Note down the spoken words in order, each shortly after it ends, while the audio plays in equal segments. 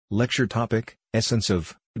Lecture topic, Essence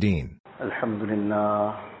of Deen.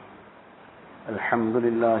 Alhamdulillah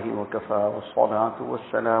wa kafa wa salatu wa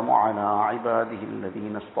salamu ala ibadihi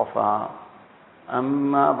alladhina istafa.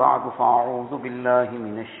 Amma ba'du fa'a'udhu billahi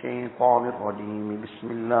minash shaytanir rajim.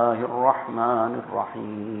 Bismillahir rahmanir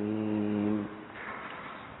rahim.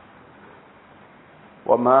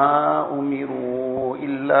 وَمَا أُمِرُوا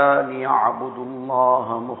إِلَّا لِيَعْبُدُوا اللَّهَ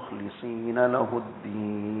مُخْلِصِينَ لَهُ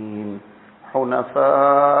الدِّينَ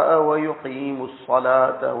حُنَفَاءَ وَيُقِيمُوا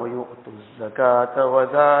الصَّلَاةَ وَيُؤْتُوا الزَّكَاةَ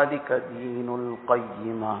وَذَلِكَ دِينُ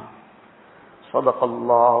الْقَيِّمَةِ صدق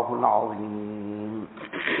الله العظيم.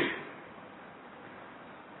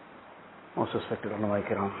 Most respected ulama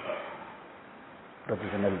kiram,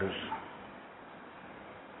 brothers and elders,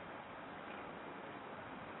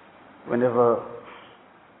 whenever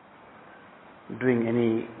doing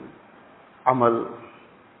any amal,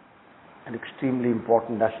 an extremely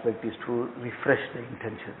important aspect is to refresh the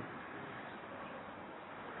intention.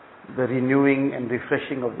 The renewing and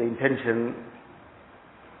refreshing of the intention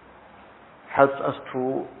helps us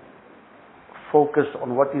to focus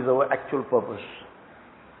on what is our actual purpose.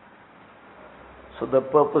 So the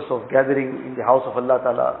purpose of gathering in the house of Allah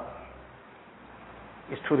Ta'ala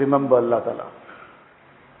is to remember Allah Ta'ala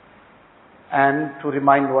and to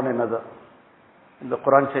remind one another. In the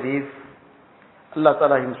Quran Sharif, Allah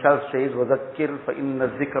Ta'ala Himself says, وَذَكِّرْ فَإِنَّ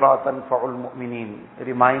الذِّكْرَى تَنْفَعُ الْمُؤْمِنِينَ.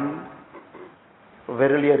 Remind, for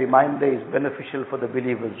verily a reminder is beneficial for the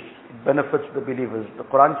believers. It benefits the believers. The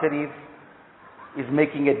Quran Sharif is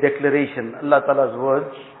making a declaration, Allah Ta'ala's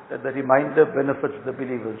words, that the reminder benefits the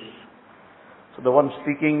believers. So the one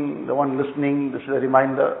speaking, the one listening, this is a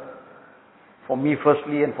reminder for me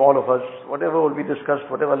firstly and for all of us. Whatever will be discussed,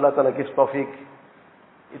 whatever Allah Ta'ala gives tawfiq,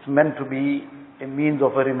 it's meant to be a means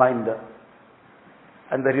of a reminder.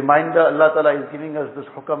 And the reminder, Allah Ta'ala is giving us this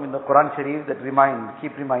hukam in the Quran Sharif that remind,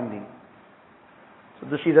 keep reminding. So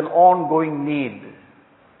this is an ongoing need.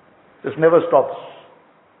 This never stops.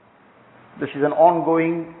 This is an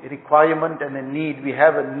ongoing requirement and a need. We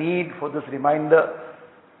have a need for this reminder,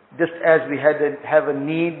 just as we have a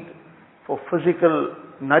need for physical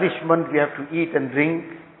nourishment, we have to eat and drink.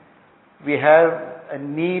 We have a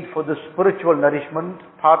need for the spiritual nourishment.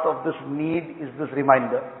 Part of this need is this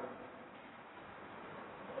reminder.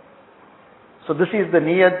 So this is the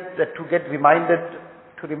niyat, that to get reminded,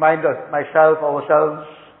 to remind myself, ourselves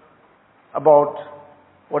about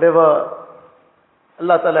whatever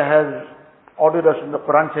Allah Ta'ala has ordered us in the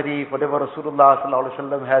Quran Sharif, whatever Rasulullah Sallallahu Alaihi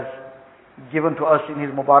Wasallam has given to us in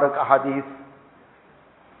his Mubarak Ahadith,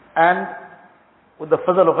 and with the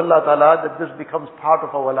fazl of Allah Ta'ala, that this becomes part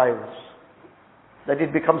of our lives, that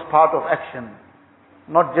it becomes part of action,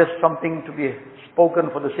 not just something to be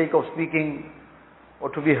spoken for the sake of speaking, or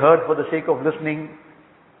to be heard for the sake of listening,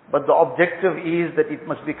 but the objective is that it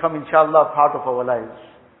must become, inshallah, part of our lives.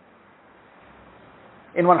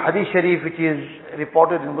 In one hadith sharif which is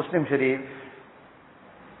reported in Muslim Sharif,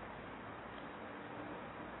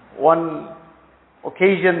 one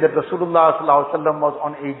occasion that Rasulullah Sallallahu Alaihi Wasallam was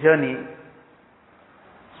on a journey.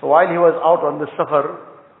 So while he was out on the safar,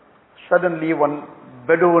 suddenly one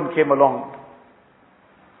Bedouin came along.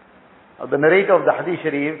 Now the narrator of the hadith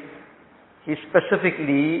sharif, he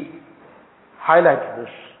specifically highlights this.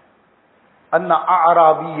 Anna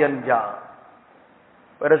a'rabiyan ja.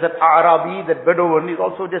 Whereas that a'rabi, that Bedouin, is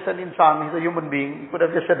also just an insan, he's a human being. He could have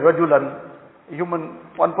just said rajulan, a human,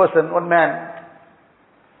 one person, one man.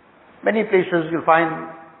 Many places you'll find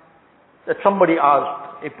that somebody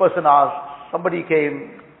asked, a person asked, somebody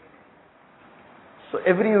came. So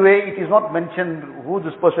everywhere it is not mentioned who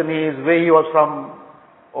this person is, where he was from,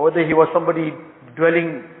 or whether he was somebody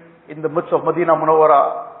dwelling in the midst of Medina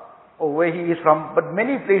Munawwara, or where he is from. But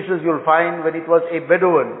many places you'll find when it was a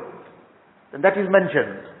Bedouin, then that is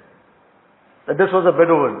mentioned, that this was a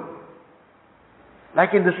Bedouin.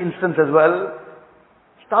 Like in this instance as well,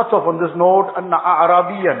 starts off on this note, Anna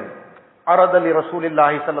Arabiyan arada li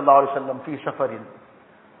Rasulillahi sallallahu alaihi wasallam fi safarin.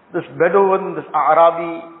 This Bedouin, this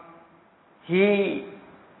Arabi, he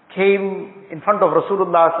came in front of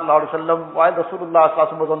Rasulullah sallallahu alaihi wasallam while Rasulullah sallallahu alaihi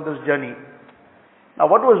wasallam was on this journey. Now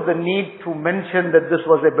what was the need to mention that this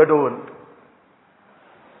was a Bedouin?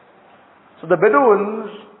 So the Bedouins,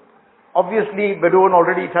 obviously Bedouin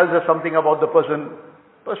already tells us something about the person.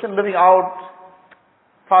 Person living out,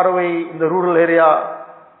 far away in the rural area,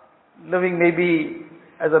 living maybe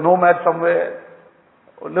as a nomad somewhere,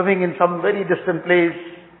 or living in some very distant place,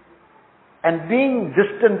 and being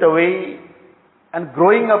distant away and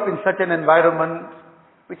growing up in such an environment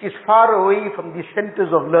which is far away from the centers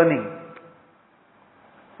of learning,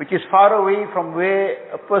 which is far away from where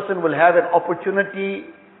a person will have an opportunity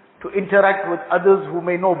to interact with others who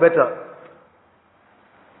may know better.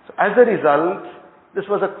 So as a result, this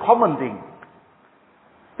was a common thing,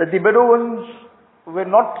 that the Bedouins were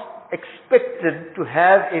not expected to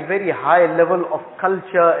have a very high level of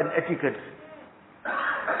culture and etiquette.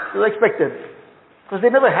 It was expected, because they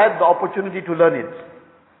never had the opportunity to learn it.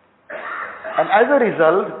 And as a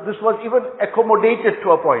result, this was even accommodated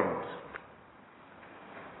to a point.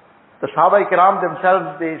 The Sahaba Kiram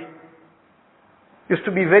themselves, they used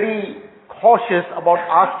to be very cautious about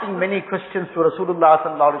asking many questions to Rasulullah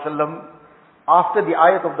sallallahu alaihi wasallam after the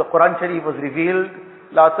ayat of the Quran Sharif was revealed.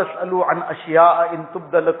 لا تسألوا عن أشياء إن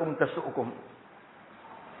تبد لكم تسؤكم.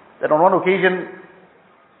 That on one occasion,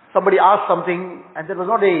 somebody asked something and there was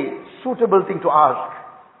not a suitable thing to ask.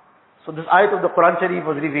 So this ayat of the Quran Sharif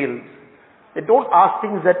was revealed. They don't ask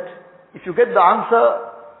things that if you get the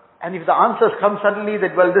answer, and if the answers come suddenly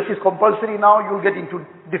that, well, this is compulsory now, you'll get into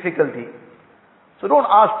difficulty. So don't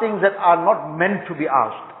ask things that are not meant to be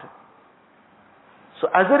asked.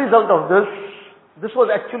 So as a result of this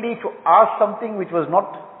was actually to ask something which was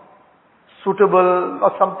not suitable,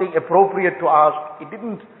 not something appropriate to ask. It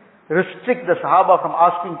didn't restrict the Sahaba from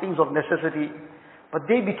asking things of necessity, but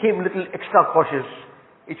they became a little extra cautious.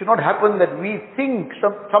 It should not happen that we think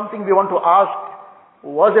something we want to ask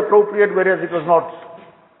was appropriate, whereas it was not.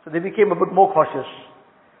 So they became a bit more cautious.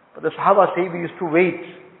 But the Sahaba say we used to wait.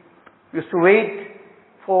 We used to wait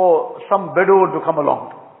for some Bedouin to come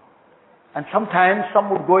along. And sometimes some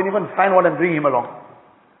would go and even find one and bring him along.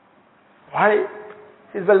 Why?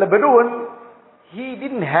 He says, well, the Bedouin, he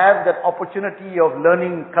didn't have that opportunity of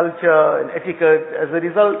learning culture and etiquette. As a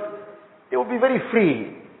result, they would be very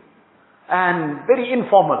free and very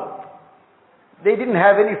informal. They didn't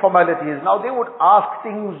have any formalities. Now they would ask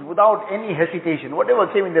things without any hesitation. Whatever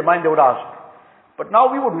came in their mind, they would ask. But now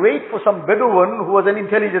we would wait for some Bedouin who was an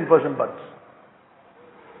intelligent person, but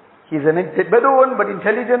he's a Bedouin but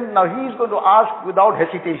intelligent. Now he is going to ask without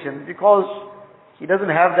hesitation because he doesn't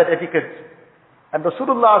have that etiquette. And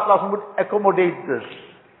Rasulullah ﷺ would accommodate this.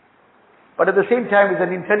 But at the same time, he's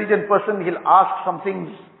an intelligent person, he'll ask some things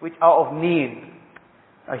which are of need.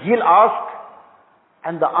 Now he'll ask,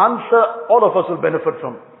 and the answer all of us will benefit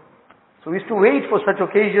from. So we used to wait for such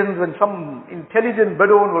occasions when some intelligent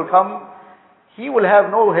Bedouin will come. He will have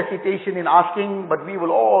no hesitation in asking, but we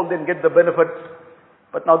will all then get the benefit.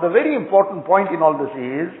 But now the very important point in all this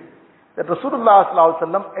is that Rasulullah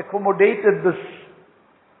ﷺ accommodated this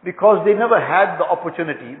because they never had the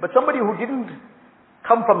opportunity. But somebody who didn't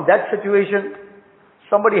come from that situation,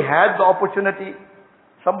 somebody had the opportunity,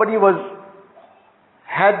 somebody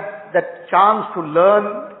had that chance to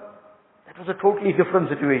learn, that was a totally different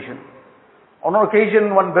situation. On an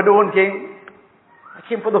occasion, one Bedouin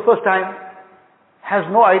came for the first time, has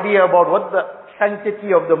no idea about what the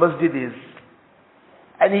sanctity of the masjid is.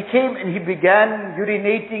 And he came and he began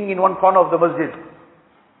urinating in one corner of the masjid.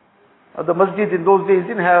 Now the masjid in those days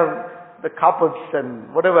didn't have the carpets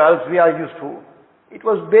and whatever else we are used to. It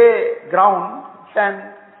was bare ground,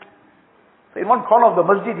 sand. So in one corner of the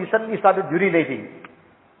masjid, he suddenly started urinating.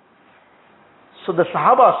 So the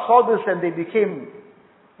Sahaba saw this and they became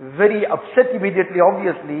very upset immediately.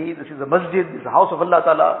 Obviously, this is a masjid, this is the house of Allah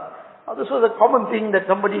Ta'ala. Now this was a common thing that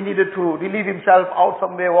somebody needed to relieve himself out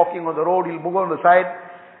somewhere, walking on the road, he'll move on the side,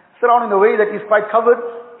 sit down in a way that he's quite covered,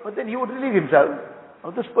 but then he would relieve himself. Now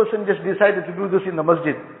this person just decided to do this in the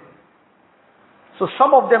masjid. So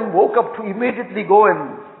some of them woke up to immediately go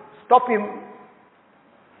and stop him.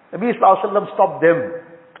 Nabi Sallallahu Alaihi Wasallam stopped them.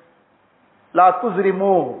 La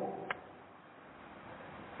tuzrimu.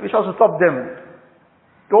 We should also stop them.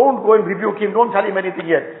 Don't go and rebuke him, don't tell him anything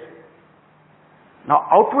yet. Now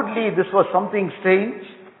outwardly this was something strange.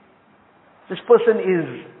 This person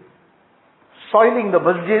is soiling the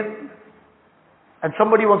masjid and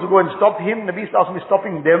somebody wants to go and stop him. Nabi Sallallahu Alaihi Wasallam is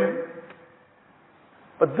stopping them.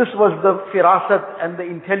 But this was the firasat and the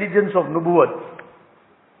intelligence of nubuwwat.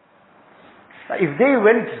 Now if they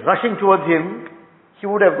went rushing towards him, he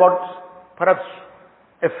would have got perhaps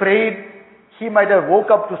afraid. He might have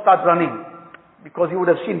woke up to start running because he would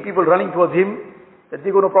have seen people running towards him, that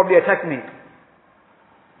they're going to probably attack me.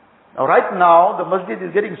 Now right now, the masjid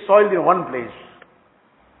is getting soiled in one place.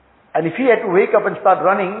 And if he had to wake up and start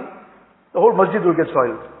running, the whole masjid will get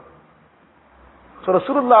soiled. So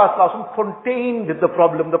Rasulullah ﷺ contained the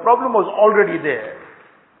problem. The problem was already there.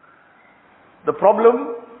 The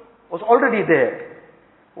problem was already there.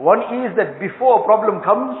 One is that before a problem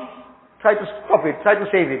comes, try to stop it, try to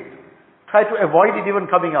save it. Try to avoid it even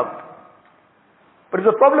coming up. But if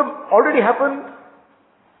the problem already happened,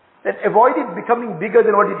 then avoid it becoming bigger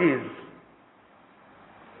than what it is.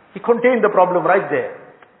 He contained the problem right there.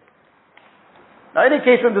 Now in any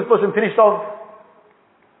case, when this person finished off,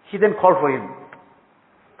 he then called for him.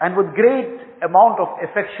 And with great amount of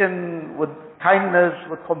affection, with kindness,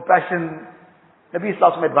 with compassion, Nabi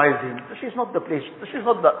Sallallahu advised him, this is not the place. This is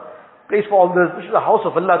not the place for all this. This is the house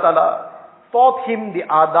of Allah Ta'ala. Taught him the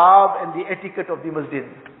adab and the etiquette of the masjid.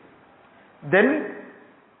 Then,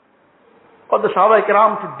 got the Sahaba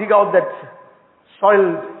Ikram to dig out that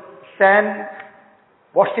soiled sand,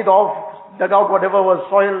 washed it off, dug out whatever was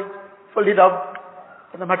soiled, filled it up,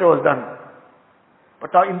 and the matter was done.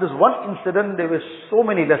 But now in this one incident, there were so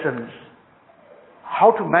many lessons.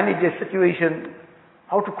 How to manage a situation,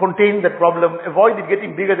 how to contain that problem, avoid it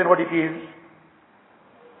getting bigger than what it is,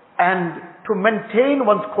 and to maintain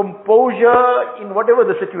one's composure in whatever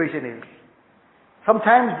the situation is.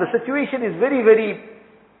 Sometimes the situation is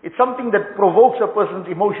it's something that provokes a person's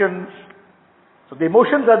emotions. So the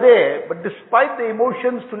emotions are there, but despite the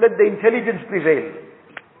emotions, to let the intelligence prevail.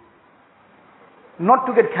 Not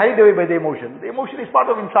to get carried away by the emotion. The emotion is part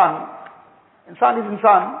of insan. Insan is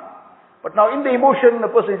insan. But now in the emotion, the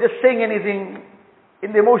person is just saying anything.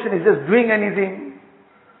 In the emotion, he's just doing anything.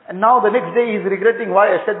 And now the next day he's regretting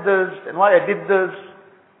why I said this, and why I did this,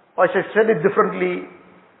 why I said it differently.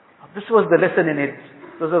 This was the lesson in it.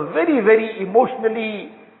 It was a very, very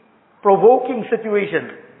emotionally provoking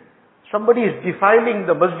situation. Somebody is defiling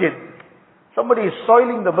the masjid. Somebody is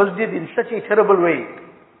soiling the masjid in such a terrible way.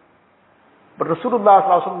 But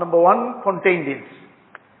Rasulullah ﷺ, number one, contained it.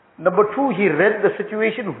 Number two, he read the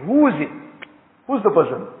situation. Who is it? Who's the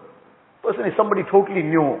person? Person is somebody totally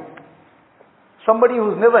new. Somebody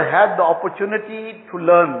who's never had the opportunity to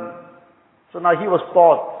learn. So now he was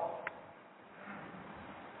taught.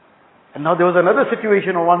 And now there was another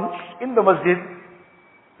situation once in the masjid.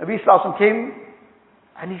 Nabi Sallallahu came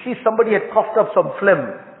and he sees somebody had coughed up some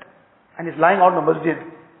phlegm and is lying on the masjid.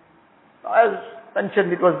 Now, as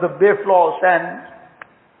mentioned, it was the bare floor, sand.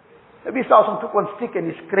 Nabi Sallallahu took one stick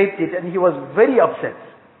and he scraped it, and he was very upset.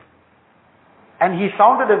 And he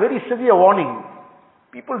sounded a very severe warning.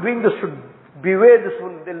 People doing this should beware,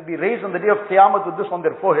 they'll be raised on the day of Qiyamah with this on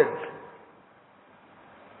their foreheads.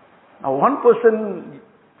 Now one person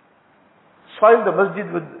soiled the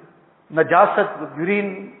masjid with najasat, with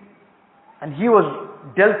urine, and he was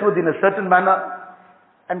dealt with in a certain manner.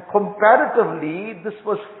 And comparatively, this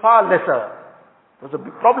was far lesser. It was a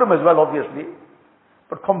big problem as well, obviously.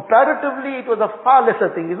 But comparatively, it was a far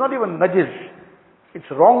lesser thing. It's not even najis. It's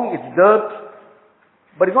wrong, it's dirt,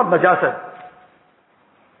 but it's not najasat.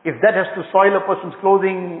 If that has to soil a person's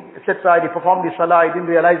clothing, etc., he performed his salah, he didn't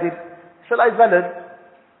realize it, salah is valid.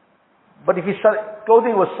 But if his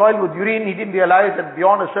clothing was soiled with urine, he didn't realize that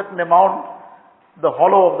beyond a certain amount, the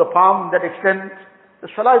hollow of the palm, that extent, the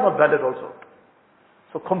salah is not valid also.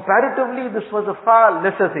 So comparatively, this was a far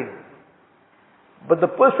lesser thing. But the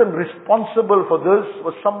person responsible for this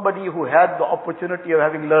was somebody who had the opportunity of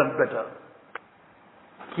having learned better.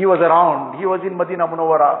 He was around. He was in Madinah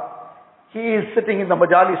Munawwara. He is sitting in the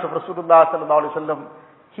majalis of Rasulullah sallallahu alaihi wasallam.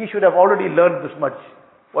 He should have already learned this much.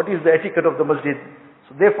 What is the etiquette of the masjid?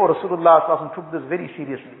 So therefore Rasulullah sallallahu alaihi wasallam took this very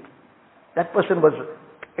seriously. That person was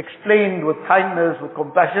explained with kindness, with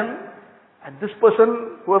compassion. And this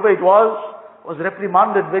person, whoever it was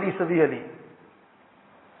reprimanded very severely.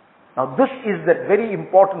 Now this is that very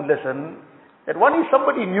important lesson, that one is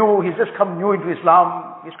somebody new, he's just come new into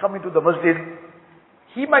Islam, he's come into the masjid.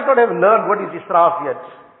 He might not have learned what is israf yet.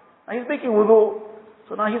 Now he's making wudu,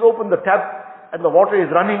 so now he's opened the tap and the water is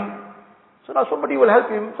running. So now somebody will help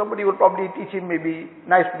him, somebody will probably teach him maybe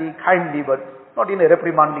nicely, kindly, but not in a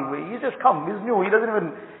reprimanding way. He's just come, he's new, he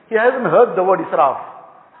hasn't heard the word israf.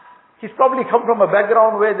 He's probably come from a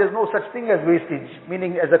background where there's no such thing as wastage,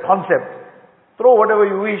 meaning as a concept. Throw whatever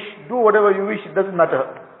you wish, do whatever you wish, it doesn't matter.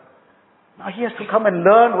 Now he has to come and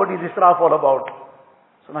learn what is israf all about.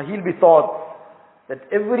 So now he'll be taught that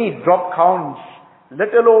every drop counts, let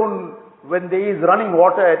alone when there is running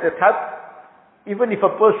water at a tap, even if a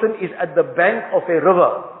person is at the bank of a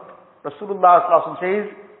river. Rasulullah ﷺ says,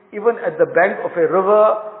 even at the bank of a river,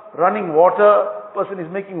 running water, person is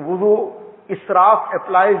making wudu, israf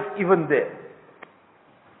applies even there.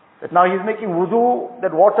 That now he's making wudu,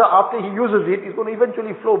 that water after he uses it is going to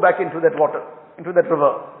eventually flow back into that water, into that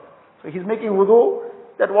river. So he's making wudu,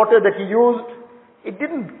 that water that he used, it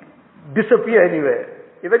didn't disappear anywhere.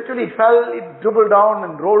 Eventually it fell, it dribbled down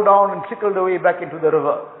and rolled down and trickled away back into the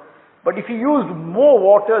river. But if he used more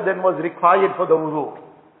water than was required for the wudu,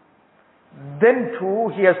 then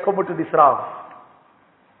too he has committed israf.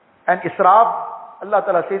 And israf, Allah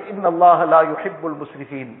Ta'ala says, Inna Allah la yuhibbul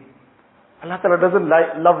musrifin. Allah Ta'ala doesn't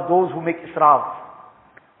love those who make israf.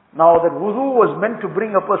 Now that wudu was meant to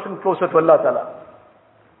bring a person closer to Allah Ta'ala.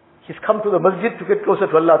 He's come to the masjid to get closer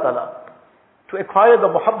to Allah Ta'ala, to acquire the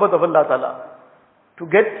muhabbat of Allah Ta'ala, to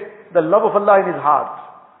get the love of Allah in his heart.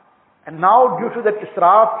 And now due to that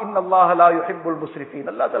israf, inna Allah la yuhibbul musrifin.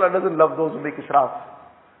 Allah Ta'ala doesn't love those who make israf.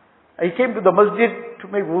 And he came to the masjid to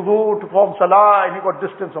make wudu, to perform salah, and he got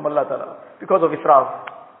distance from Allah Ta'ala because of israf.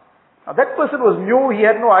 Now that person was new, he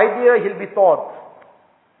had no idea, he'll be taught.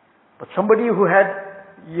 But somebody who had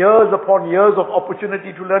years upon years of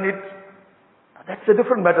opportunity to learn it, that's a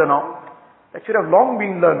different matter now. That should have long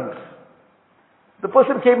been learned. The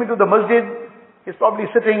person came into the masjid, he's probably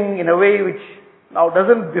sitting in a way which now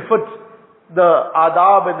doesn't befit the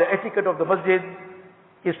adab and the etiquette of the masjid.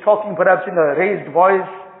 He's talking perhaps in a raised voice.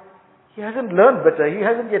 He hasn't learned better. He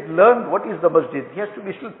hasn't yet learned what is the masjid. He has to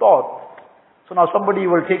be still taught. So now somebody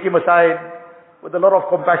will take him aside with a lot of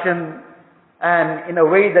compassion and in a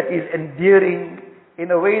way that is endearing,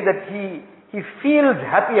 in a way that he feels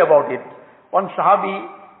happy about it. One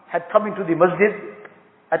Sahabi had come into the masjid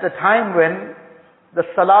at a time when the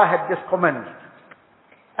salah had just commenced.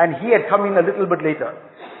 And he had come in a little bit later.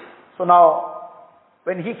 So now,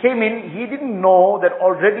 when he came in, he didn't know that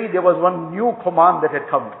already there was one new command that had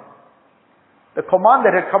come. The command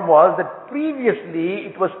that had come was that previously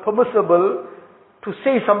it was permissible to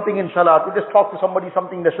say something in salah, to just talk to somebody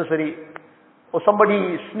something necessary. Or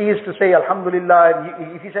somebody sneezed to say Alhamdulillah,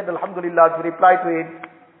 and if he said Alhamdulillah, to reply to it.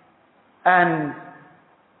 And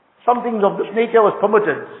some things of this nature was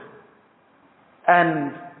permitted.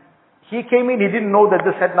 And he came in, he didn't know that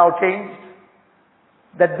this had now changed,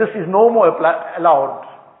 that this is no more allowed.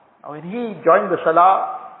 Now when he joined the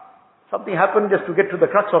salah, something happened just to get to the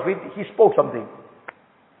crux of it, he spoke something.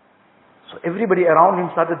 So everybody around him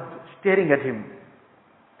started staring at him.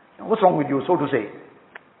 What's wrong with you, so to say?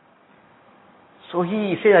 So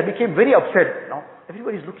he said, I became very upset. Now,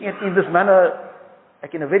 everybody's looking at me in this manner,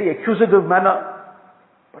 like in a very accusative manner.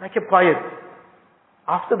 But I kept quiet.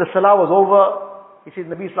 After the salah was over, he said,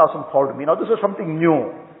 Nabi Sallallahu Alaihi Wasallam called me. Now this was something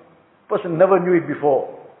new. Person never knew it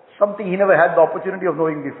before. Something he never had the opportunity of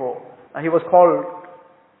knowing before. Now he was called.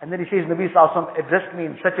 And then he says, Nabi Sallallahu Alaihi Wasallam addressed me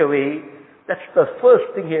in such a way, that's the first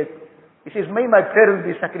thing he says, may my parents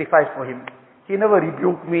be sacrificed for him. He never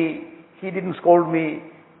rebuked me. He didn't scold me.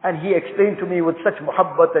 And he explained to me with such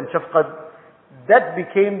muhabbat and shafqat. That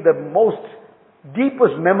became the most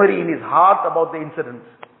deepest memory in his heart about the incident.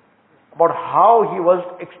 About how he was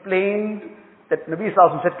explained that Nabi Sallallahu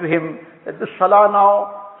Alaihi Wasallam said to him that this salah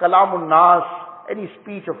now, kalamun nas, any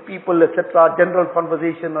speech of people, etc., general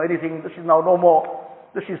conversation or anything, this is now no more.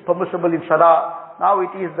 This is permissible in salah. Now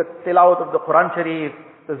it is the tilawat of the Quran Sharif,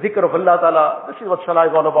 the zikr of Allah Ta'ala. This is what salah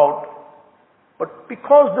is all about. But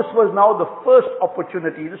because this was now the first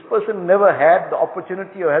opportunity, this person never had the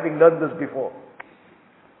opportunity of having learned this before.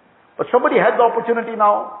 But somebody had the opportunity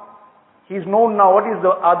now. He's known now what is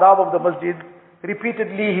the adab of the masjid.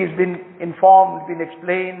 Repeatedly he's been informed, been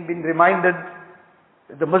explained, been reminded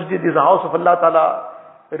that the masjid is a house of Allah Ta'ala.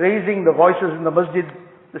 Raising the voices in the masjid,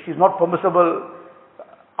 this is not permissible.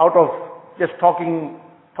 Out of just talking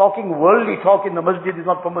worldly talk in the masjid is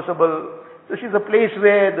not permissible. This is a place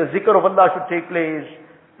where the zikr of Allah should take place,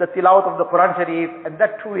 the tilawat of the Quran Sharif, and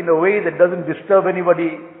that too in a way that doesn't disturb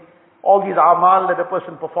anybody. All these amal that a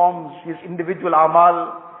person performs, his individual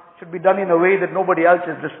amal, should be done in a way that nobody else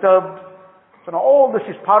is disturbed. So now all this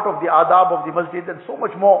is part of the adab of the masjid and so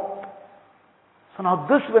much more. So now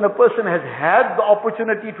this, when a person has had the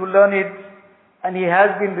opportunity to learn it, and he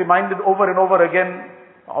has been reminded over and over again,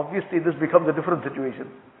 obviously this becomes a different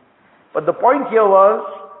situation. But the point here was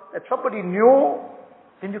that somebody knew,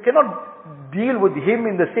 then you cannot deal with him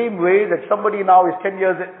in the same way that somebody now is 10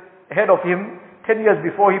 years ahead of him, 10 years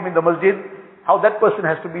before him in the masjid, how that person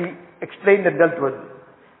has to be explained and dealt with.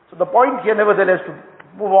 So the point here nevertheless, to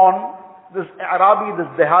move on, this Arabi,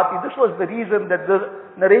 this Dehati, this was the reason that the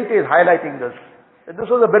narrator is highlighting this. That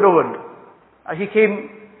this was a Bedouin. He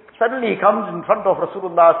came, suddenly he comes in front of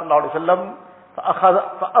Rasulullah Sallallahu Alaihi Wasallam,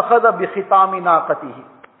 فَأَخَذَ بِخِطَامِ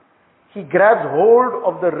نَاقَتِهِ. He grabs hold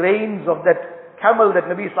of the reins of that camel that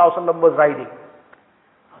Nabi Sallallahu Alaihi Wasallam was riding.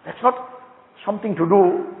 That's not something to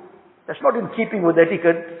do. That's not in keeping with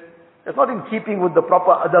etiquette. That's not in keeping with the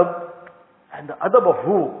proper adab. And the adab of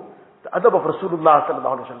who? The adab of Rasulullah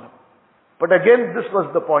Sallallahu Alaihi Wasallam. But again, this was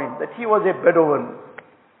the point, that he was a Bedouin.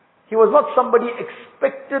 He was not somebody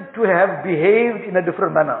expected to have behaved in a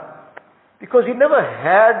different manner. Because he never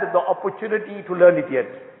had the opportunity to learn it yet.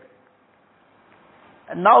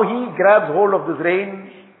 And now he grabs hold of this reins.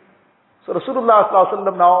 So Rasulullah Sallallahu Alaihi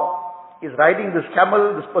Wasallam now is riding this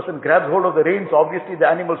camel. This person grabs hold of the reins. So obviously the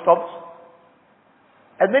animal stops.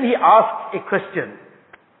 And then he asks a question.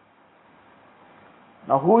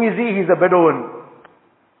 Now who is he? He's a Bedouin.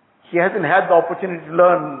 He hasn't had the opportunity to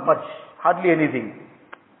learn much, hardly anything.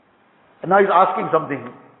 And now he's asking something.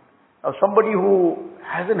 Now somebody who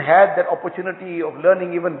hasn't had that opportunity of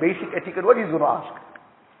learning even basic etiquette, what is he going to ask?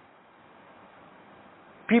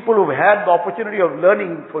 People who've had the opportunity of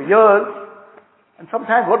learning for years, and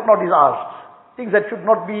sometimes what not is asked. Things that should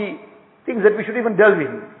not be, things that we should even delve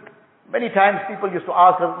in. Many times people used to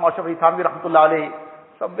ask Hazrat Mashrafi Thanvi Rahmatullah alayhi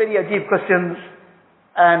some very ajib questions,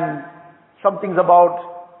 and some things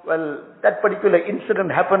about, well, that particular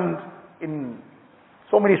incident happened in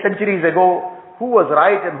so many centuries ago. Who was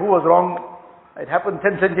right and who was wrong? It happened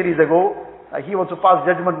 10 centuries ago. He wants to pass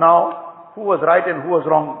judgment now. Who was right and who was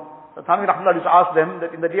wrong? The Thanvi Rahmatullah used to ask them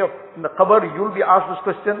that in the qabr, you'll be asked this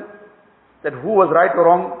question, that who was right or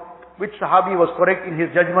wrong, which Sahabi was correct in his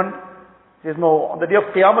judgment. He says, no. On the day of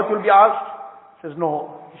Qiyamah you'll be asked. He says,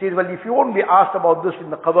 no. He says, well, if you won't be asked about this in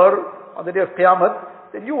the qabr, on the day of Qiyamah,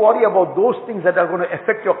 then you worry about those things that are going to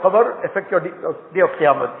affect your qabr, affect your day of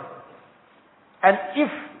Qiyamah. And if,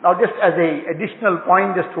 now just as a additional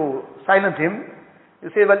point, just to silence him, you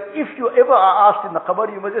say, well, if you ever are asked in the qabr,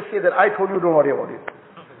 you must just say that I told you, don't worry about it.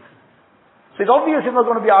 So it's obvious you're not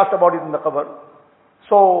going to be asked about it in the qabr.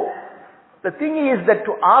 So, the thing is that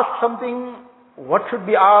to ask something, what should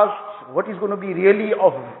be asked, what is going to be really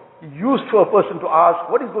of use to a person to ask,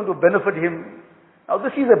 what is going to benefit him. Now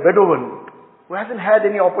this is a Bedouin who hasn't had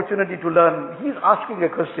any opportunity to learn. He's asking a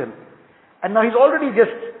question. And now he's already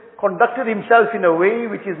just conducted himself in a way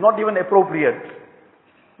which is not even appropriate.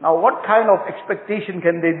 Now what kind of expectation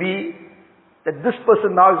can there be that this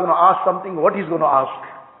person now is going to ask something, what he's going to ask?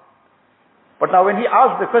 But now when he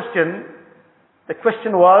asked the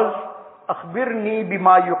question was, أخبرني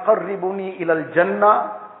بما يقربني إلى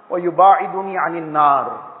الجنة ويباعدني عن النار.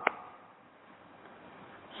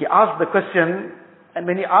 He asked the question, and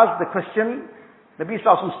when he asked the question, Nabi Sallallahu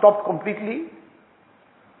Alaihi Wasallam stopped completely,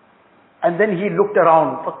 and then he looked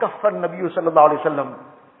around. فَكَفَّ النَّبِيُّ صلى الله عليه وسلم.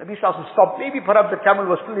 Nabi Sallallahu Alaihi Wasallam stopped. Maybe perhaps the camel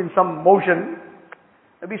was still in some motion.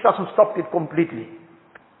 Nabi Sallallahu Alaihi Wasallam stopped it completely.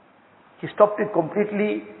 He stopped it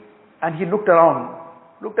completely, and he looked around.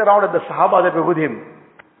 Looked around at the Sahaba that were with him.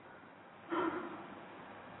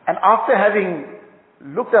 And after having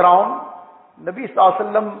looked around, Nabi Sallallahu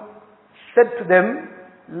Alaihi Wasallam said to them,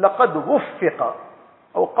 لَقَدْ وُفِّقَ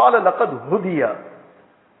أو قَالَ لَقَدْ هُدِيَ.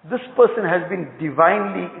 This person has been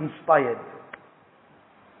divinely inspired.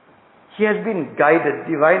 He has been guided,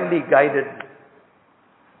 divinely guided.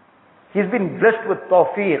 He's been blessed with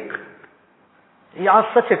tawfiq. He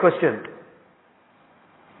asked such a question.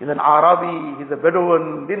 He's an Arabi, he's a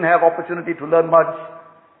Bedouin, didn't have opportunity to learn much.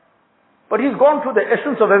 But he's gone through the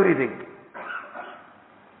essence of everything.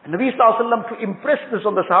 And Nabi Sallallahu Alaihi Wasallam, to impress this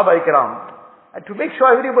on the Sahaba Ikram, and to make sure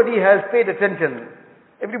everybody has paid attention,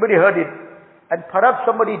 everybody heard it, and perhaps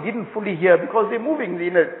somebody didn't fully hear because they're moving,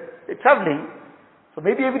 they're traveling, so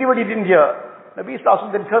maybe everybody didn't hear. Nabi Sallallahu Alaihi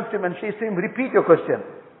Wasallam then turns to him and says to him, repeat your question.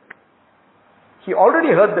 He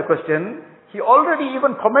already heard the question, he already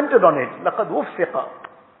even commented on it, لَقَدْ وُفِّقَ.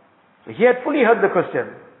 So he had fully heard the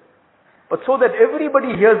question. But so that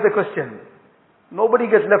everybody hears the question, nobody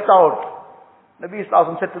gets left out. Nabi Sallallahu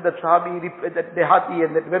Alaihi Wasallam said to that Sahabi, that Dehati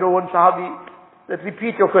and that Bedouin Sahabi, that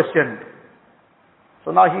repeat your question.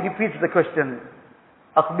 So now he repeats the question.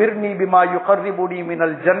 أخبرني بما يقربني من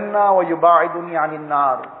الجنة ويباعدني عن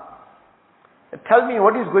النار. Tell me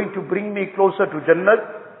what is going to bring me closer to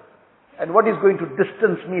Jannat and what is going to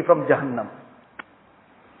distance me from Jahannam.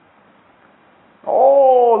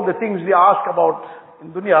 All the things we ask about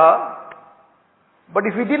in dunya, but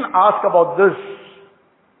if we didn't ask about this,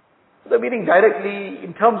 the meaning directly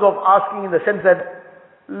in terms of asking in the sense that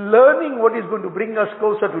learning what is going to bring us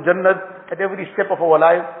closer to Jannat at every step of our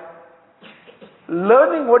life,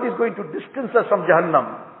 learning what is going to distance us from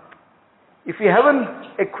Jahannam. If we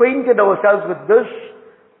haven't acquainted ourselves with this,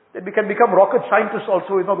 then we can become rocket scientists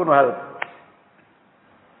also, it's not going to help.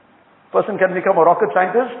 Person can become a rocket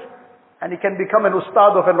scientist and he can become an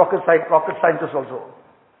ustad of a rocket scientist also.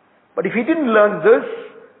 But if he didn't learn this,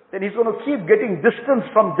 then he's going to keep getting distance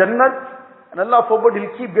from Jannat, and Allah forbid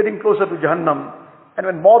he'll keep getting closer to Jahannam. And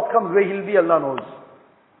when maut comes, where he'll be, Allah knows.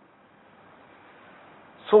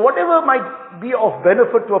 So whatever might be of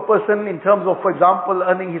benefit to a person in terms of, for example,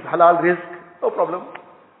 earning his halal rizq, no problem.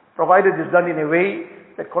 Provided it's done in a way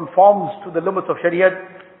that conforms to the limits of Shariat.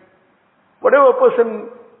 Whatever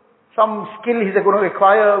person, some skill he's going to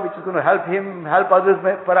acquire, which is going to help him, help others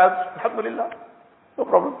perhaps, alhamdulillah, no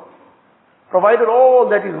problem. Provided all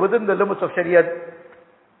that is within the limits of Shariat.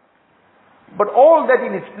 But all that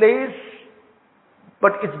in its place,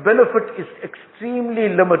 but its benefit is extremely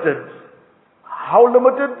limited. How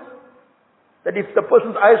limited? That if the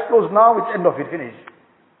person's eyes close now, it's end of it, finished.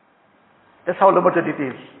 That's how limited it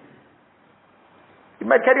is. It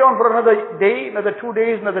might carry on for another day, another 2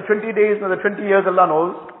 days, another 20 days, another 20 years, Allah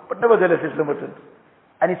knows. But nevertheless, it's limited.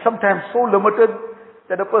 And it's sometimes so limited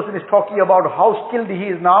that a person is talking about how skilled he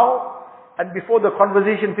is now, and before the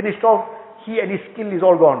conversation finished off, he and his skill is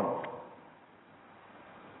all gone.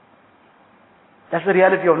 That's the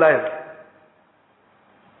reality of life.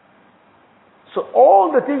 So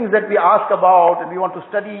all the things that we ask about, and we want to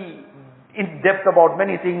study in depth about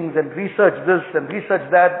many things, and research this and research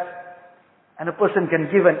that, and a person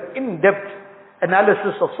can give an in-depth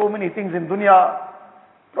analysis of so many things in dunya,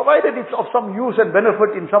 provided it's of some use and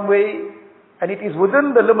benefit in some way, and it is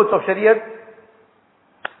within the limits of Shariat,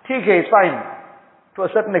 it's fine. To a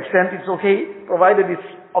certain extent, it's okay, provided it's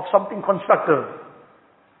of something constructive.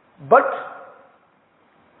 But,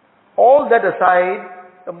 all that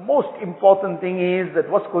aside, the most important thing is that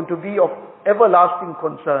what's going to be of everlasting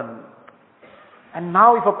concern. And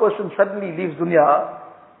now if a person suddenly leaves dunya,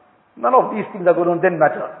 none of these things are going to then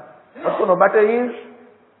matter. What's going to matter is,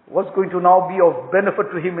 what's going to now be of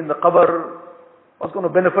benefit to him in the qabr, what's going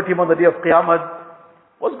to benefit him on the day of Qiyamah,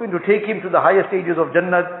 what's going to take him to the higher stages of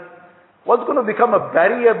Jannah, what's going to become a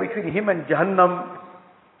barrier between him and Jahannam.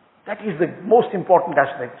 That is the most important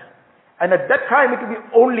aspect. And at that time it will be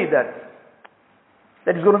only that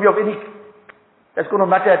is going to be of any, that's going to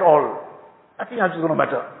matter at all. Nothing else is going to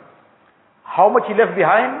matter. How much he left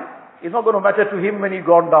behind is not going to matter to him when he's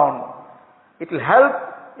gone down. It will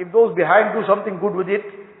help if those behind do something good with it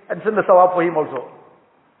and send the sawab for him also.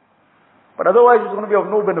 But otherwise it's going to be of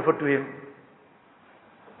no benefit to him.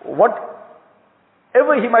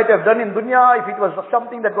 Whatever he might have done in dunya, if it was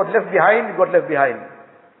something that got left behind, it got left behind.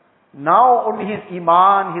 Now only his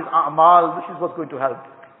iman, his a'mal, this is what's going to help.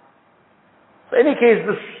 So in any case,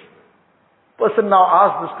 this person now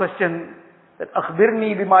asks this question, that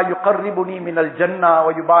أخبرني بما يقربني من الجنة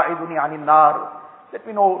ويباعدني عن النار. Let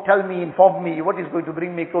me know, tell me, inform me, what is going to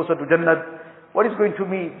bring me closer to Jannah, what is going to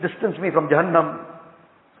distance me from Jahannam.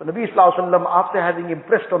 So Nabi Sallallahu Alaihi Wasallam, after having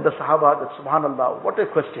impressed on the Sahaba, that subhanallah, what a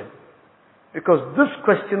question. Because this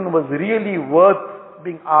question was really worth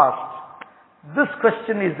being asked. This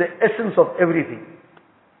question is the essence of everything.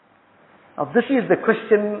 Now this is the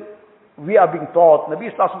question we are being taught.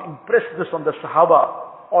 Nabi Sallallahu Alaihi Wasallam impressed this on the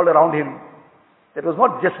Sahaba all around him. It was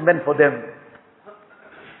not just meant for them.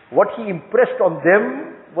 What he impressed on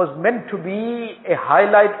them was meant to be a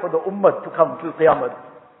highlight for the ummah to come till Qiyamah.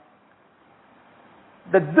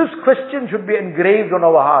 That this question should be engraved on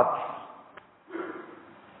our hearts.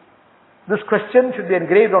 This question should be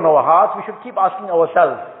engraved on our hearts. We should keep asking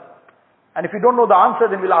ourselves. And if we don't know the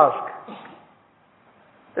answer, then we'll ask.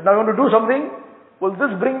 That now I want to do something. Will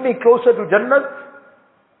this bring me closer to Jannah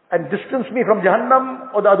and distance me from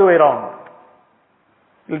Jahannam, or the other way around?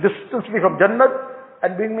 Will distance me from Jannah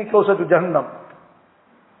and bring me closer to Jahannam?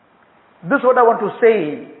 This is what I want to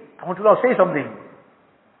say. I want to now say something.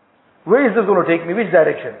 Where is this going to take me? Which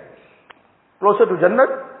direction? Closer to Jannah?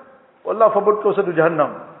 Allah forbid, closer to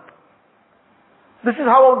Jahannam. This is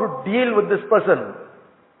how I want to deal with this person.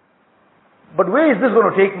 But where is this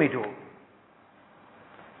going to take me to?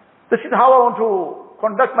 This is how I want to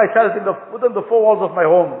conduct myself within the four walls of my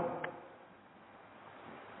home.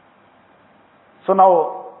 So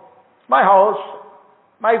now, my house,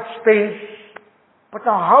 my space, but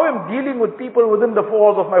now how I'm dealing with people within the four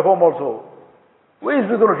walls of my home also. Where is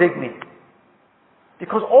this going to take me?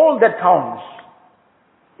 Because all that counts.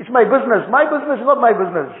 It's my business. My business is not my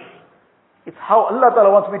business. It's how Allah Ta'ala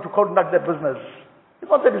wants me to conduct that business. It's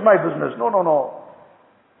not that it's my business. No.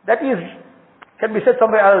 That can be said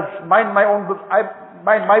somewhere else. Mind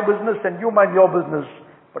my business and you mind your business.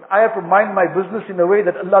 But I have to mind my business in a way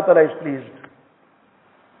that Allah Ta'ala is pleased.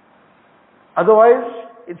 Otherwise,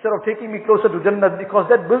 instead of taking me closer to Jannah, because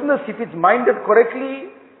that business, if it's minded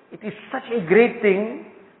correctly, it is such a great thing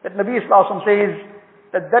that Nabi Sallallahu Alaihi Wasallam says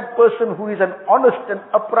that person who is an honest and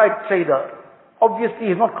upright trader,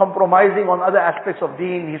 obviously he's not compromising on other aspects of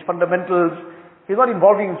deen, his fundamentals, he's not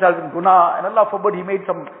involving himself in guna, and Allah forbid he made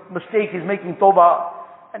some mistake, he's making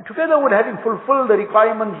tawbah. And together with having fulfilled the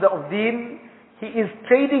requirements of deen, he is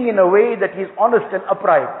trading in a way that he is honest and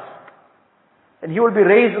upright. And he will be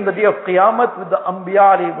raised on the day of Qiyamah with the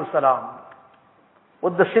Anbiya alayhi salam,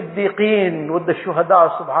 with the Siddiqeen, with the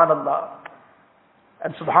Shuhada, subhanallah.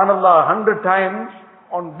 And subhanallah, 100 times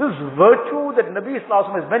on this virtue that Nabi Sallallahu Alaihi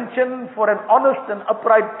Wasallam has mentioned for an honest and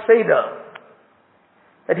upright trader.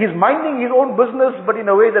 That he's minding his own business, but in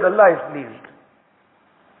a way that Allah is pleased.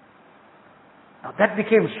 Now that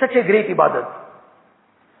became such a great ibadat.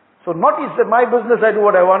 So not is that my business, I do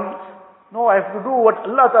what I want. No, I have to do what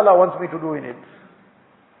Allah Ta'ala wants me to do in it.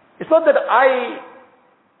 It's not that I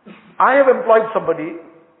I have employed somebody.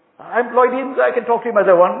 I employed him, so I can talk to him as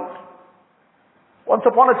I want. Once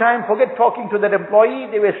upon a time, forget talking to that employee,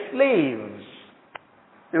 they were slaves.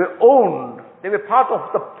 They were owned. They were part of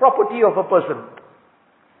the property of a person.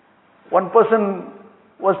 One person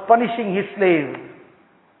was punishing his slave.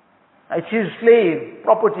 It's his slave,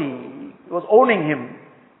 property. He was owning him.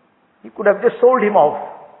 He could have just sold him off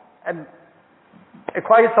and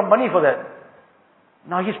acquired some money for that.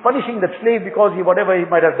 Now he's punishing that slave because whatever he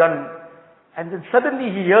might have done. And then suddenly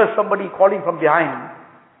he hears somebody calling from behind.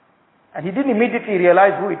 And he didn't immediately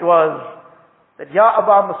realize who it was. That, Ya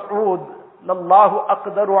Aba Mas'ud, Lallahu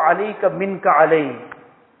aqdaru alayka minka alay.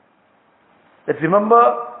 That remember,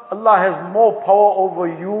 Allah has more power over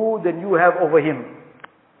you than you have over him.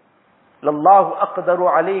 Lallahu aqdaru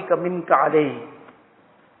alayka minka alay.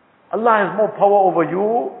 Allah has more power over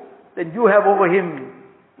you than you have over him.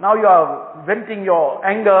 Now you are venting your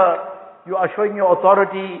anger, you are showing your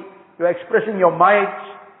authority, you are expressing your might,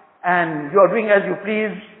 and you are doing as you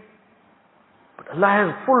please. But Allah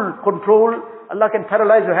has full control. Allah can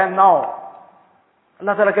paralyze your hand now.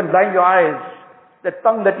 Allah Ta'ala can blind your eyes. That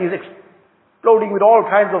tongue that is exploding with all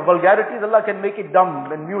kinds of vulgarities, Allah can make it dumb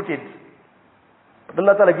and mute it. But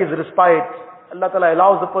Allah Ta'ala gives respite. Allah Ta'ala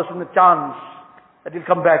allows the person a chance that he'll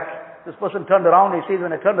come back. This person turned around, he says, when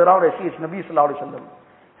I turned around, I see it's Nabi Sallallahu Alaihi Wasallam.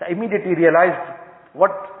 So I immediately realized what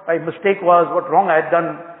my mistake was, what wrong I had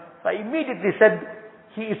done. So I immediately said,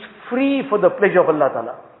 he is free for the pleasure of Allah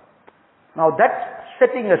Ta'ala. Now that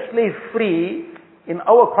setting a slave free in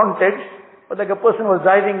our context, but like a person was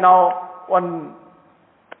driving now one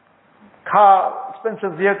car,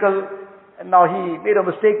 expensive vehicle, and now he made a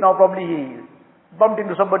mistake, now probably he bumped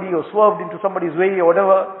into somebody or swerved into somebody's way or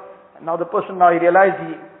whatever, and now the person, now he realized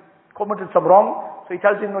he committed some wrong, so he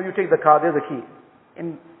tells him, no, you take the car, there's the key.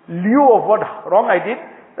 In lieu of what wrong I did,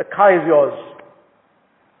 the car is yours.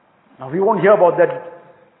 Now we won't hear about that.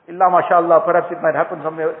 Illa mashallah, perhaps it might happen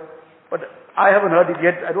somewhere. But I haven't heard it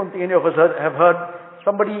yet. I don't think any of us have heard.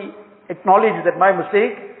 Somebody acknowledge that my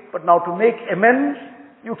mistake, but now to make amends,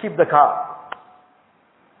 you keep the car.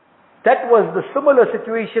 That was the similar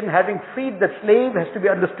situation. Having freed that slave has to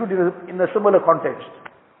be understood in a similar context.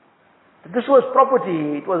 This was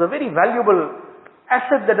property. It was a very valuable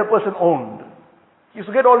asset that a person owned. He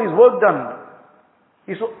used to get all his work done.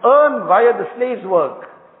 He used to earn via the slave's work.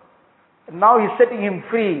 And now he's setting him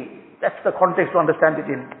free. That's the context to understand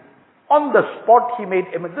it in. On the spot he made,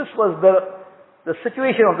 this was the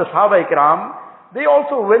situation of the Sahaba Ikram. They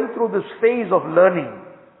also went through this phase of learning,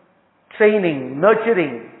 training,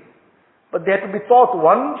 nurturing. But they had to be taught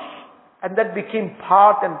once, and that became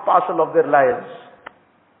part and parcel of their lives.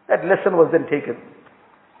 That lesson was then taken.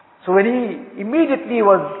 So when he immediately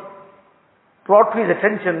was brought to his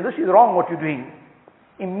attention, this is wrong what you're doing.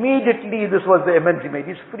 Immediately this was the amends he made.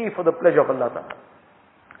 He's free for the pleasure of Allah Ta'ala.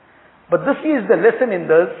 But this is the lesson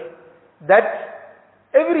in this, that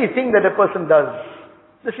everything that a person does,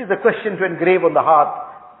 this is the question to engrave on the heart.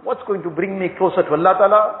 What's going to bring me closer to Allah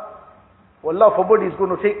Ta'ala? Allah forbid is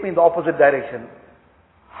going to take me in the opposite direction.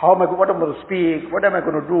 What am I going to speak? What am I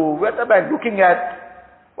going to do? What am I looking at?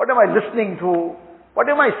 What am I listening to? What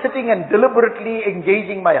am I sitting and deliberately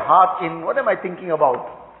engaging my heart in? What am I thinking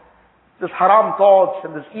about? This haram thoughts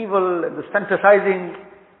and this evil and this fantasizing,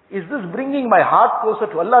 is this bringing my heart closer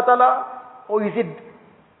to Allah Ta'ala? Or is it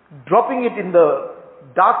dropping it in the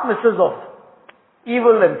darknesses of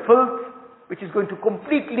evil and filth, which is going to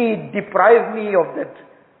completely deprive me of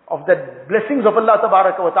that blessings of Allah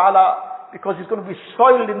Ta'ala, because it's going to be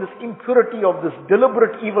soiled in this impurity of this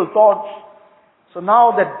deliberate evil thoughts. So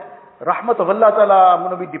now that rahmat of Allah Ta'ala I'm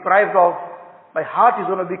going to be deprived of, my heart is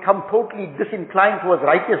going to become totally disinclined towards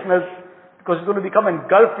righteousness, because it's going to become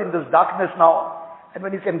engulfed in this darkness now. And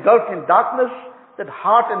when it's engulfed in darkness, that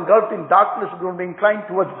heart engulfed in darkness is going to be inclined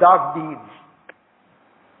towards dark deeds.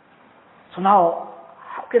 So now,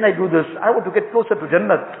 how can I do this? I want to get closer to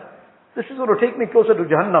Jannat. This is going to take me closer to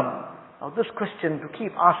Jahannam. Now this question to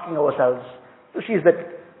keep asking ourselves, this is that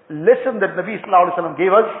lesson that Nabi Sallallahu Alaihi Wasallam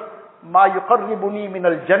gave us, مَا يُقَرِّبُنِي مِنَ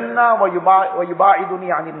الْجَنَّةِ وَيُبَاعِدُنِي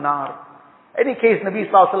عَنِ النَّارِ. Any case, Nabi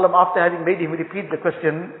Sallallahu Alaihi Wasallam, after having made him repeat the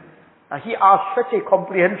question, he asked such a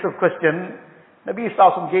comprehensive question. Nabi Sallallahu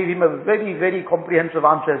Alaihi Wasallam gave him a very, very comprehensive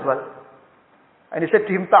answer as well. And he said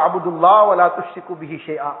to him, تَعْبُدُ اللَّهَ وَلَا تُشْرِكُ بِهِ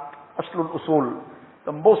شَيْئًا. أَصْلُ الْأُصُولِ.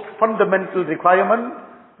 The most fundamental requirement,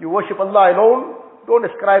 you worship Allah alone, don't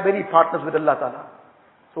ascribe any partners with Allah Ta'ala.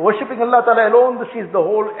 So worshipping Allah Ta'ala alone, this is the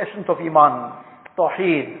whole essence of Iman.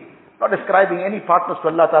 Tawheed. Not ascribing any partners to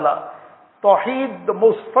Allah Ta'ala. Tawheed, the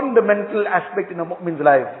most fundamental aspect in a mu'min's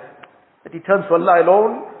life. That he turns to Allah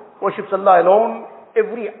alone, worships Allah alone,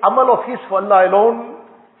 every amal of his for Allah alone,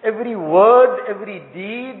 Every word, every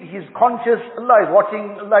deed, he's conscious. Allah is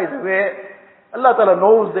watching, Allah is aware. Allah Ta'ala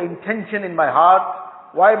knows the intention in my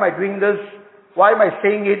heart. Why am I doing this? Why am I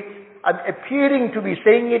saying it? I'm appearing to be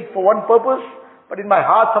saying it for one purpose, but in my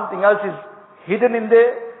heart something else is hidden in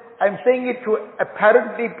there. I'm saying it to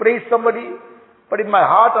apparently praise somebody, but in my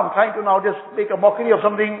heart I'm trying to now just make a mockery of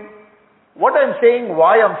something. What I'm saying,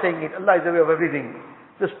 why I'm saying it, Allah is aware of everything.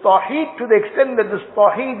 This tawheed, to the extent that this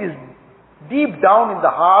tawheed is deep down in the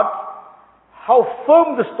heart, how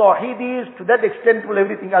firm this tawheed is, to that extent will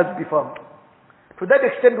everything else be firm. To that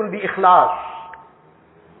extent will be ikhlas.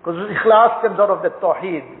 Because ikhlas comes out of that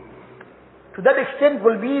tawheed. To that extent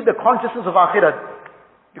will be the consciousness of akhirat.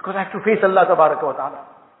 Because I have to face Allah tabaraka wa ta'ala.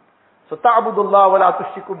 So ta'budullah wa la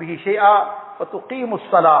tushriku bihi shay'a wa tuqimu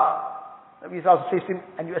as-salah. Nabi Sallallahu says to him,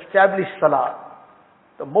 and you establish salah.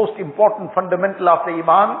 The most important fundamental after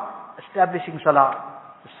iman, establishing salah.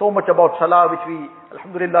 There's so much about salah which we,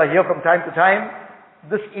 alhamdulillah, hear from time to time.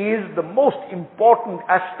 This is the most important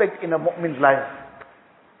aspect in a mu'min's life.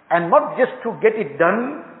 And not just to get it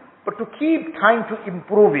done, but to keep trying to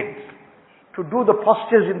improve it. To do the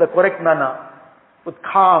postures in the correct manner, with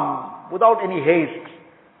calm, without any haste.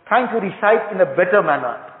 Trying to recite in a better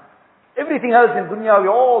manner. Everything else in dunya,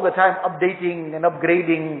 we're all the time updating and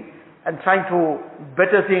upgrading and trying to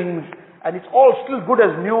better things. And it's all still good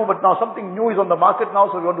as new, but now something new is on the market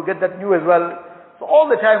now, so we want to get that new as well. So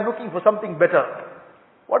all the time looking for something better.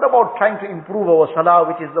 What about trying to improve our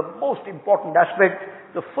salah, which is the most important aspect,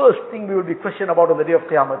 the first thing we will be questioned about on the day of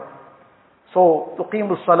Qiyamah. So,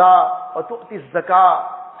 tuqimu salah wa tu'ti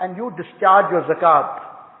zakah, and you discharge your zakat.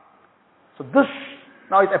 So this,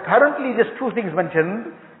 now it's apparently just two things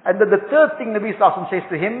mentioned, and then the third thing Nabi Sallallahu Alaihi Wasallam says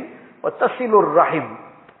to him, وَتَصِلُ الرَّحِمِ,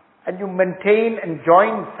 and you maintain and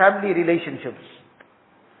join family relationships.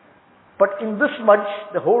 But in this much,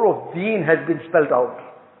 the whole of deen has been spelled out.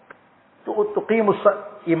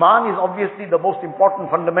 Iman is obviously the most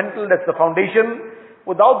important fundamental, that's the foundation.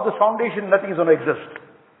 Without this foundation, nothing is going to exist.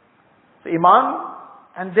 So Iman,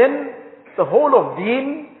 and then the whole of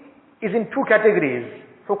deen is in two categories.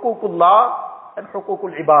 Huququllah and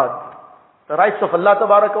Huququl Ibad. The rights of Allah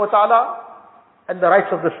Tabaraka wa Ta'ala and the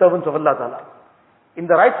rights of the servants of Allah Ta'ala. In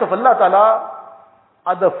the rights of Allah Ta'ala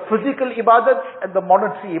are the physical ibadats and the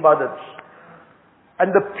monetary ibadats.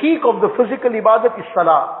 And the peak of the physical ibadat is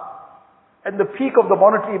salah. And the peak of the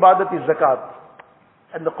monetary ibadat is zakat.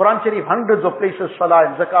 And the Quran Sharif, hundreds of places salah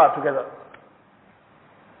and zakat together.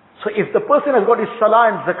 So if the person has got his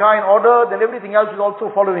salah and zakah in order, then everything else is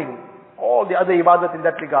also following. All the other ibadat in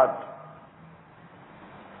that regard.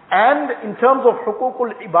 And in terms of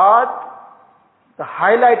Huququl Ibad, the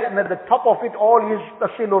highlight and at the top of it all is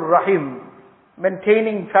Tasilur Rahim,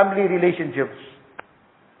 maintaining family relationships.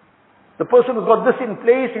 The person who's got this in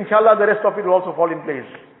place, inshallah the rest of it will also fall in place.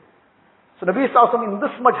 So Nabi Sallallahu Alaihi Wasallam in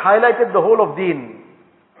this much highlighted the whole of deen.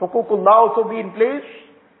 Huququllah also be in place,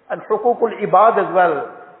 and Huququl Ibad as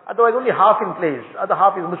well. Otherwise only half in place, other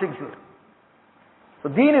half is missing still. So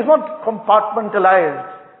deen is not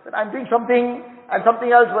compartmentalized. That I'm doing something and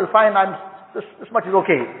something else, well fine, this much is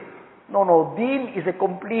okay. No, deen is a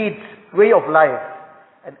complete way of life.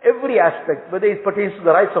 And every aspect, whether it pertains to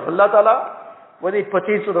the rights of Allah Ta'ala, whether it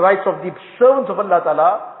pertains to the rights of the servants of Allah Ta'ala,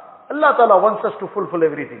 Allah Ta'ala wants us to fulfill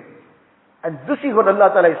everything. And this is what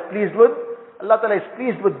Allah Ta'ala is pleased with. Allah Ta'ala is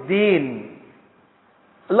pleased with deen.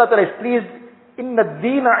 Allah Ta'ala is pleased, inna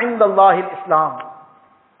deena inda Allahi al-Islam.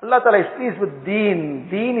 Allah Ta'ala is pleased with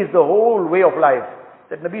deen. Deen is the whole way of life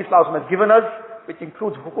that Nabi Sallallahu Alaihi Wasallam has given us, which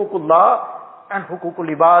includes Huququllah and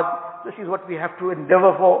Huququl Ibad. This is what we have to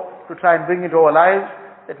endeavor for, to try and bring into our lives,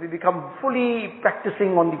 that we become fully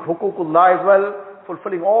practicing on the Huququllah as well,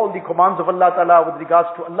 fulfilling all the commands of Allah Ta'ala with regards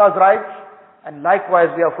to Allah's rights, and likewise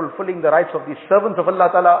we are fulfilling the rights of the servants of Allah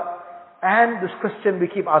Ta'ala. And this question we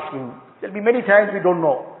keep asking. There'll be many times we don't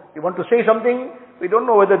know. We want to say something, we don't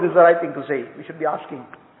know whether this is the right thing to say. We should be asking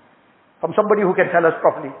from somebody who can tell us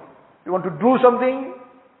properly. We want to do something,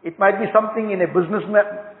 it might be something in a business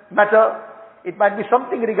matter, it might be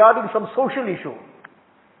something regarding some social issue,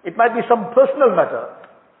 it might be some personal matter,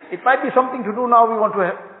 it might be something to do now, we want to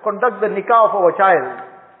conduct the nikah of our child,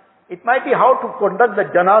 it might be how to conduct the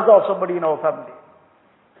janazah of somebody in our family,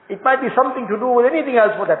 it might be something to do with anything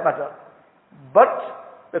else for that matter.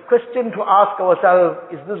 But the question to ask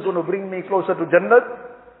ourselves, is this going to bring me closer to Jannat?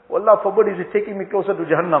 Allah forbid, is it taking me closer to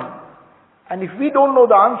Jahannam? And if we don't know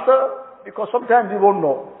the answer, because sometimes we won't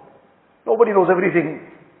know. Nobody knows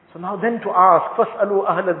everything. So now then to ask, فَاسْأَلُوا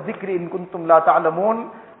أَهْلَ الذِّكْرِ إِن كُنْتُمْ لَا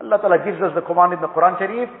تَعْلَمُونَ. Allah Ta'ala gives us the command in the Quran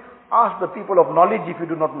Sharif, ask the people of knowledge if you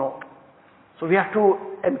do not know. So we have to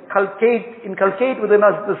inculcate within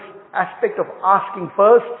us this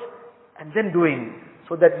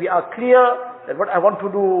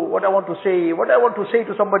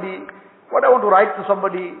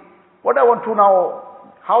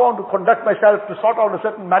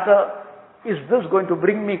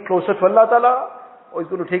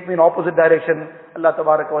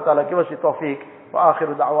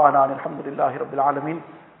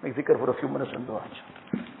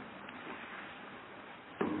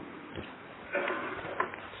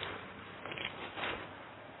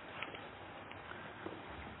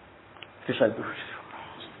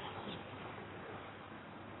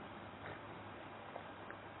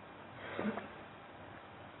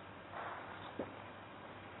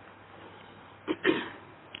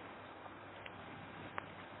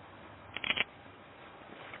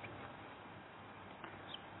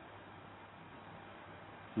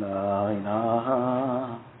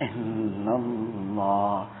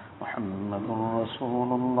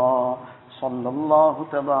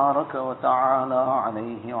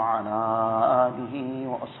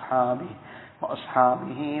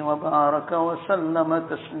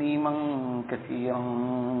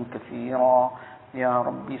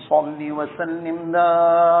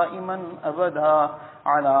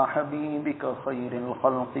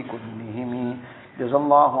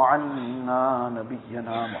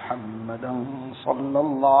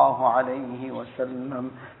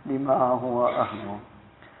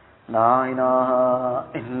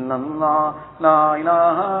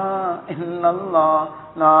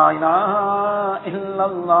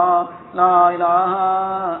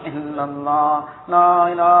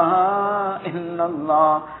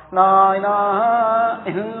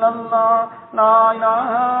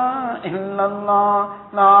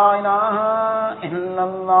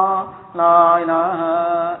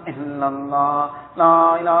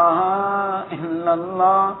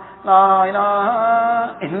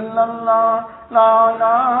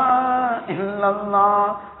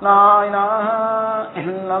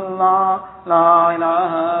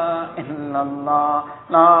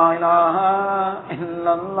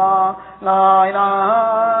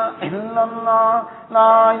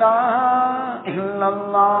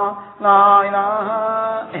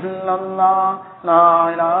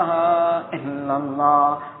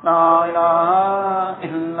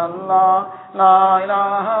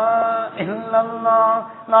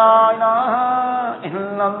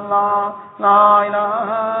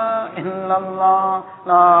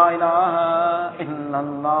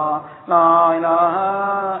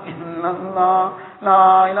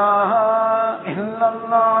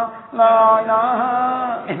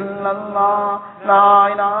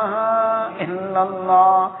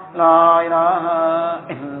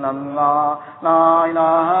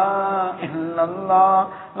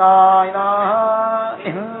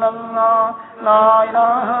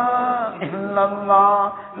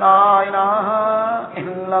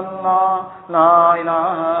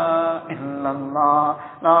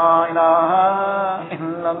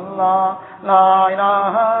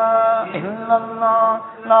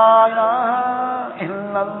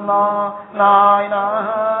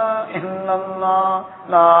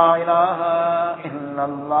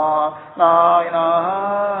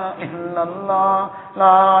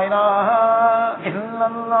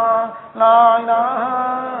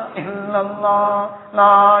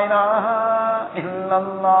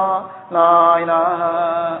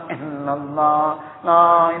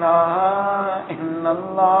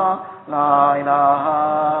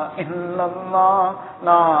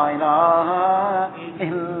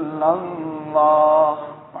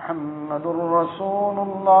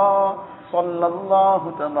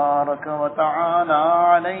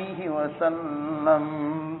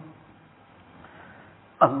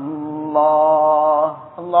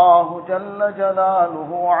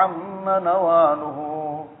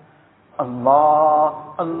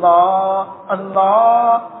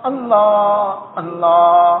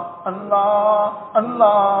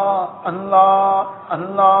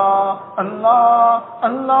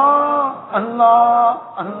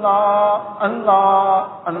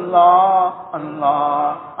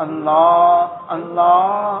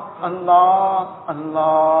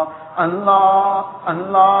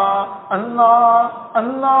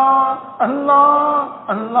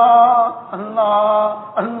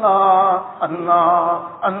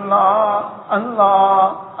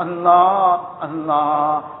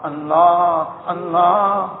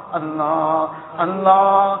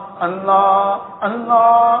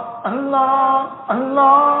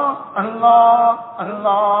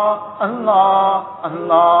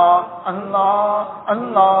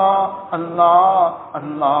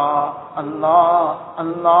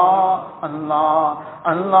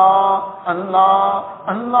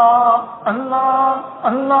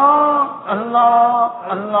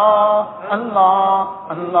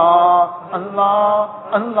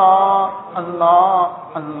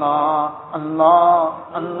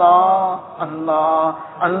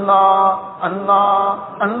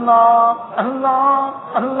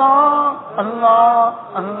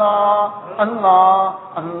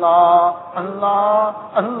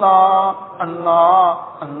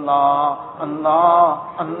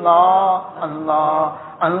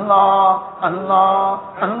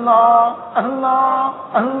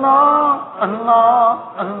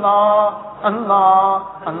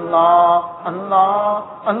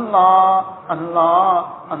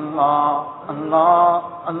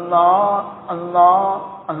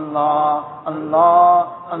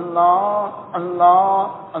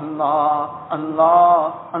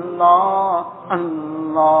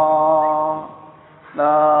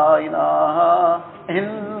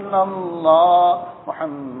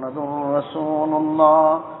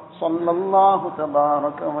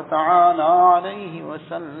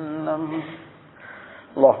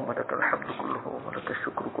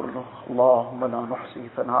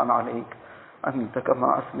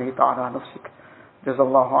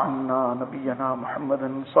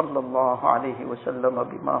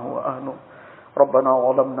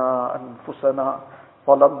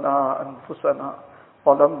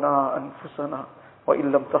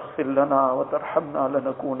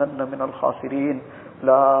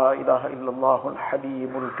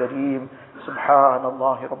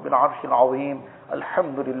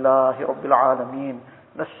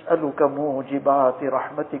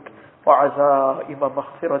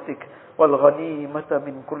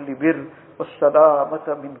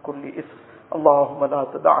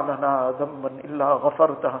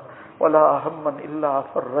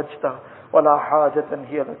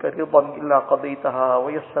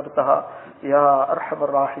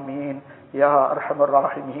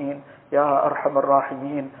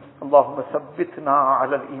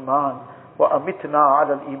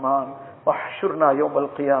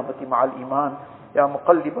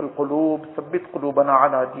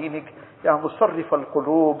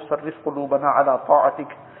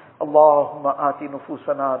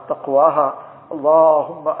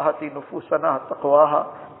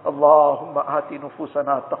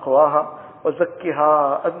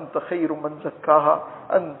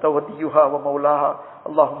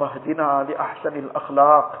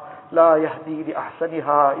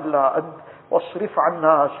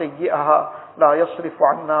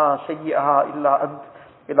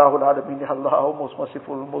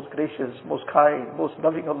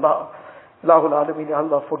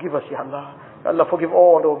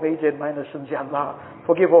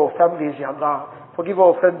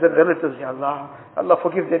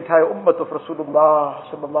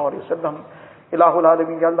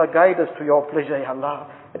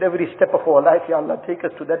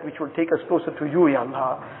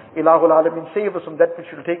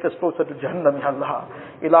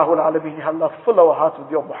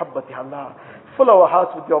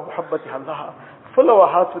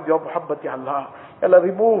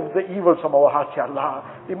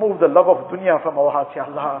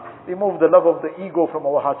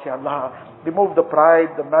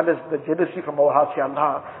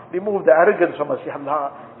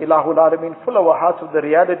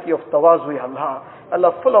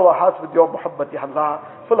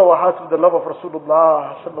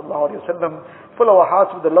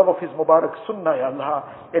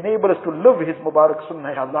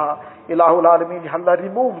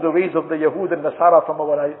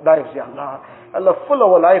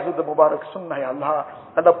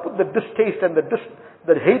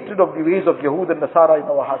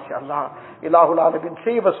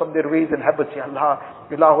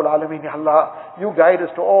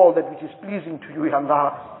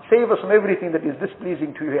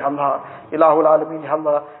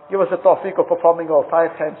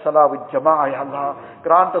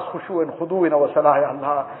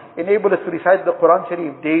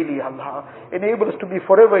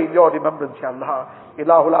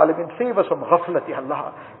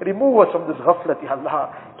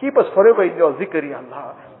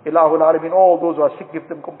Ilahul Alamin, all those who are sick, give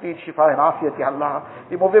them complete shifa and afiyat, Ya Allah.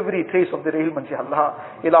 Remove every trace of their ailments, Ya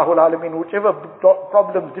Allah. Ilahul Alamin, whichever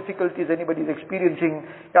problems, difficulties anybody is experiencing,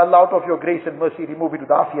 Ya Allah, out of your grace and mercy, remove it with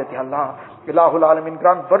afiyat, Ya Allah. Ilahul Alamin,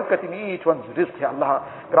 grant barakat in each one's rizq, Ya Allah.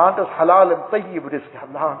 Grant us halal and tayyib rizq, Ya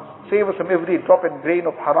Allah. Save us from every drop and grain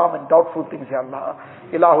of haram and doubtful things, Ya Allah.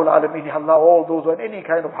 Ilahul Alamin, Ya Allah, all those who are in any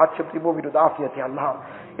kind of hardship, remove it with afiyat, Ya Allah.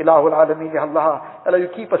 Ilahul Alamin, Ya Allah. Allah, you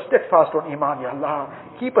keep us steadfast on Iman, Ya Allah.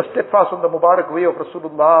 Keep us steadfast on the Mubarak way of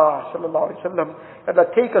Rasulullah sallallahu alaihi wasallam. Allah,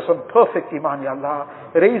 take us on perfect Iman, Ya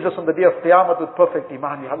Allah. Raise us on the day of Qiyamah with perfect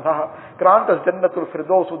Iman, Ya Allah. Grant us Jannatul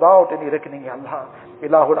Firdaus without any reckoning, Ya Allah.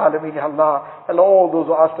 Ilahul Alamin, Ya Allah. Allah, all those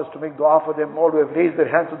who asked us to make dua for them, all who have raised their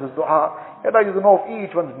hands to this dua, Ya Allah, you know of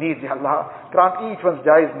each one's needs, Ya Allah. Grant each one's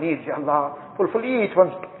jaiz needs, Ya Allah. Fulfill each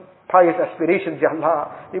one's pious aspirations, Ya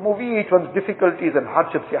Allah. Remove each one's difficulties and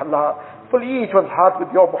hardships, Ya Allah. Fill each one's heart with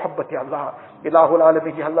your muhabbat, Ya Allah. Ilahul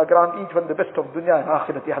Alamin, Ya Allah. Grant each one the best of dunya and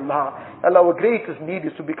akhirat, Ya Allah. Allah, our greatest need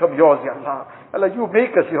is to become yours, Ya Allah. Allah, you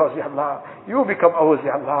make us yours, Ya Allah. You become ours,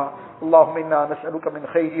 Ya Allah. اللهم إنا نسألك من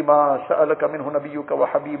خير ما سألك منه نبيك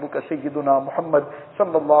وحبيبك سيدنا محمد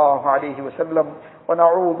صلى الله عليه وسلم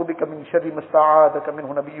ونعوذ بك من شر ما استعاذك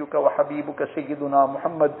منه نبيك وحبيبك سيدنا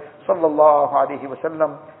محمد صلى الله عليه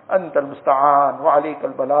وسلم أنت المستعان وعليك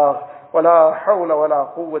البلاغ ولا حول ولا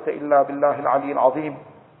قوة إلا بالله العلي العظيم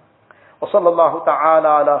وصلى الله تعالى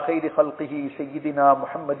على خير خلقه سيدنا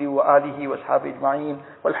محمد وآله وأصحابه أجمعين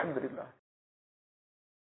والحمد لله.